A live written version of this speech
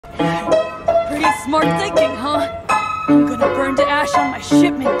Pretty smart thinking, huh? I'm gonna burn to ash on my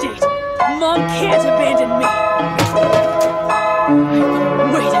shipment date. Mom can't abandon me. I've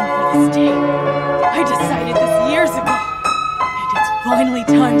been waiting for this day. I decided this years ago. And it's finally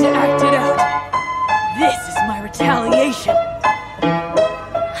time to act it out. This is my retaliation. I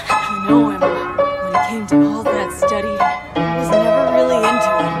know, Emma, when it came to all that studying, I was never really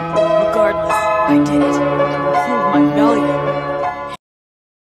into it. Regardless, I did it to prove my value.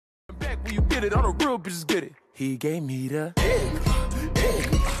 Back when you get it, all the real bitches get it. He gave me the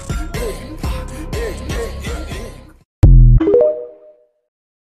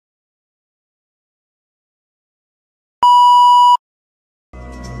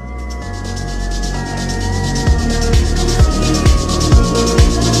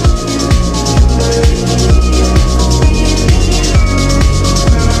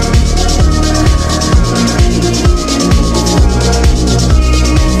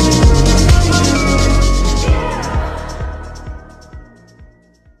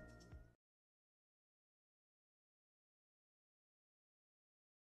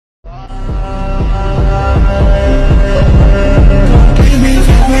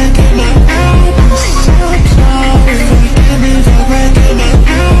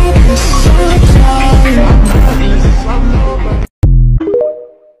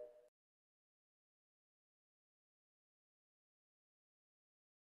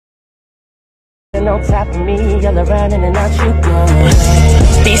on top of me, all around and out you go.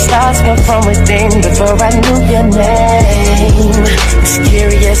 These thoughts come from within before I knew your name. It's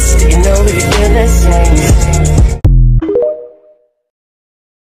curious, do you know we feel the same?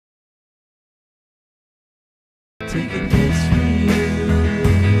 Taking hits for you,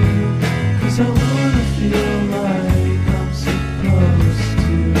 'cause I wanna feel like I'm supposed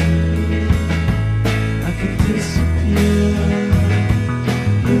to. I could disappear,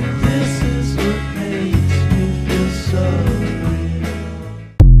 but this is what makes me feel so real.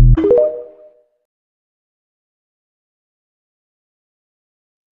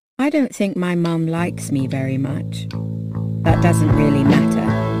 I don't think my mum likes me very much. That doesn't really matter,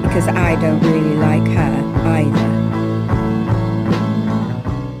 because I don't really like her either.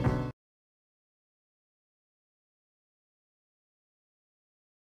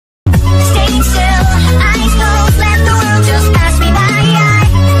 Staying still, eyes closed, let the world just pass me by.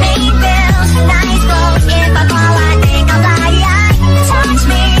 Paying bills, nice clothes, if I fall, I think I'll die. Touch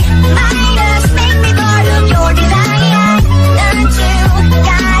me, might us, make me part of your desire. Learn to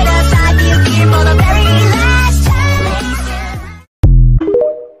guide us, I feel fear for the very last time.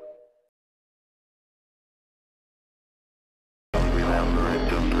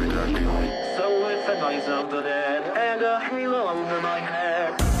 So it's the noise of the dead and a halo under my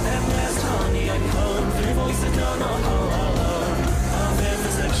head. And there's honey, I'm home, three voices done all alone. Of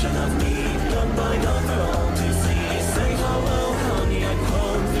every section of me, done by none for all to see. Say hello, honey, I'm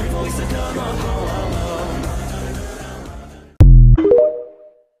home, three voices done all alone.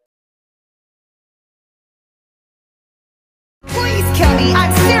 Please kill me,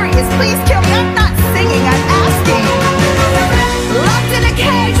 I'm serious, please kill me, I'm not singing, I'm asking. Locked in a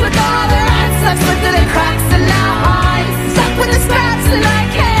cage with all the rats, I've slipped through the cracks and now I'm stuck with the scraps and I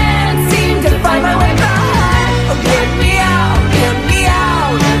can't seem to find my way back. Oh, get me out of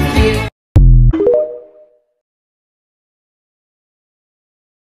here.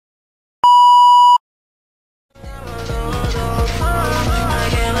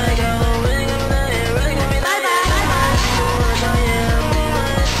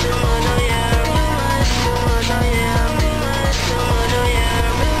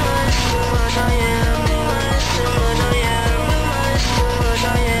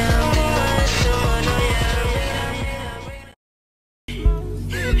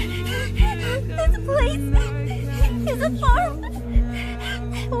 This place is a farm.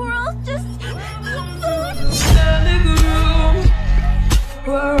 We're all just food. Standing room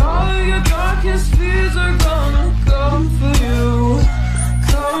where all your darkest fears are gonna come for you,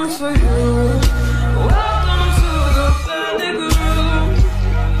 come for you. Welcome to the panic room.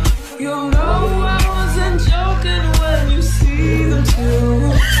 You'll know I wasn't joking when you see them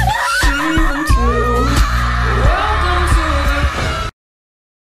too. See them too. Welcome to the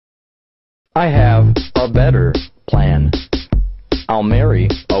I have a better plan. I'll marry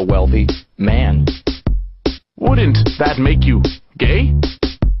a wealthy man. Wouldn't that make you gay?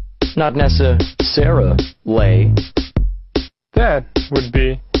 Not necessarily. That would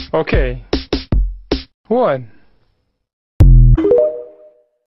be okay. What?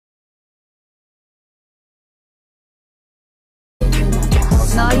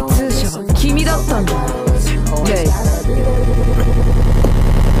 内通者は君だったんだ。レイ。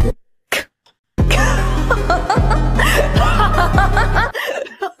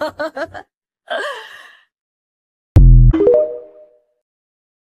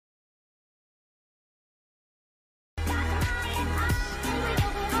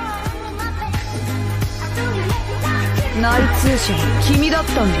内通者は君だっ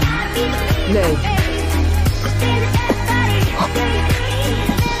たんだね、レイ。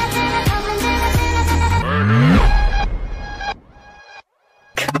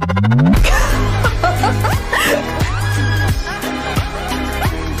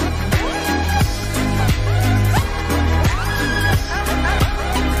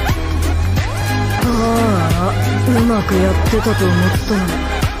うまくやってたと思ったのに。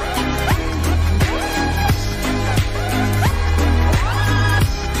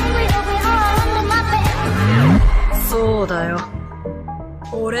そうだよ。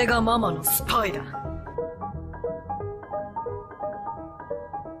俺がママのスパイだ。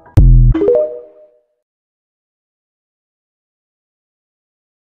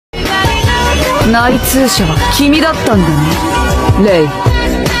内通者は君だったんだね、レイ。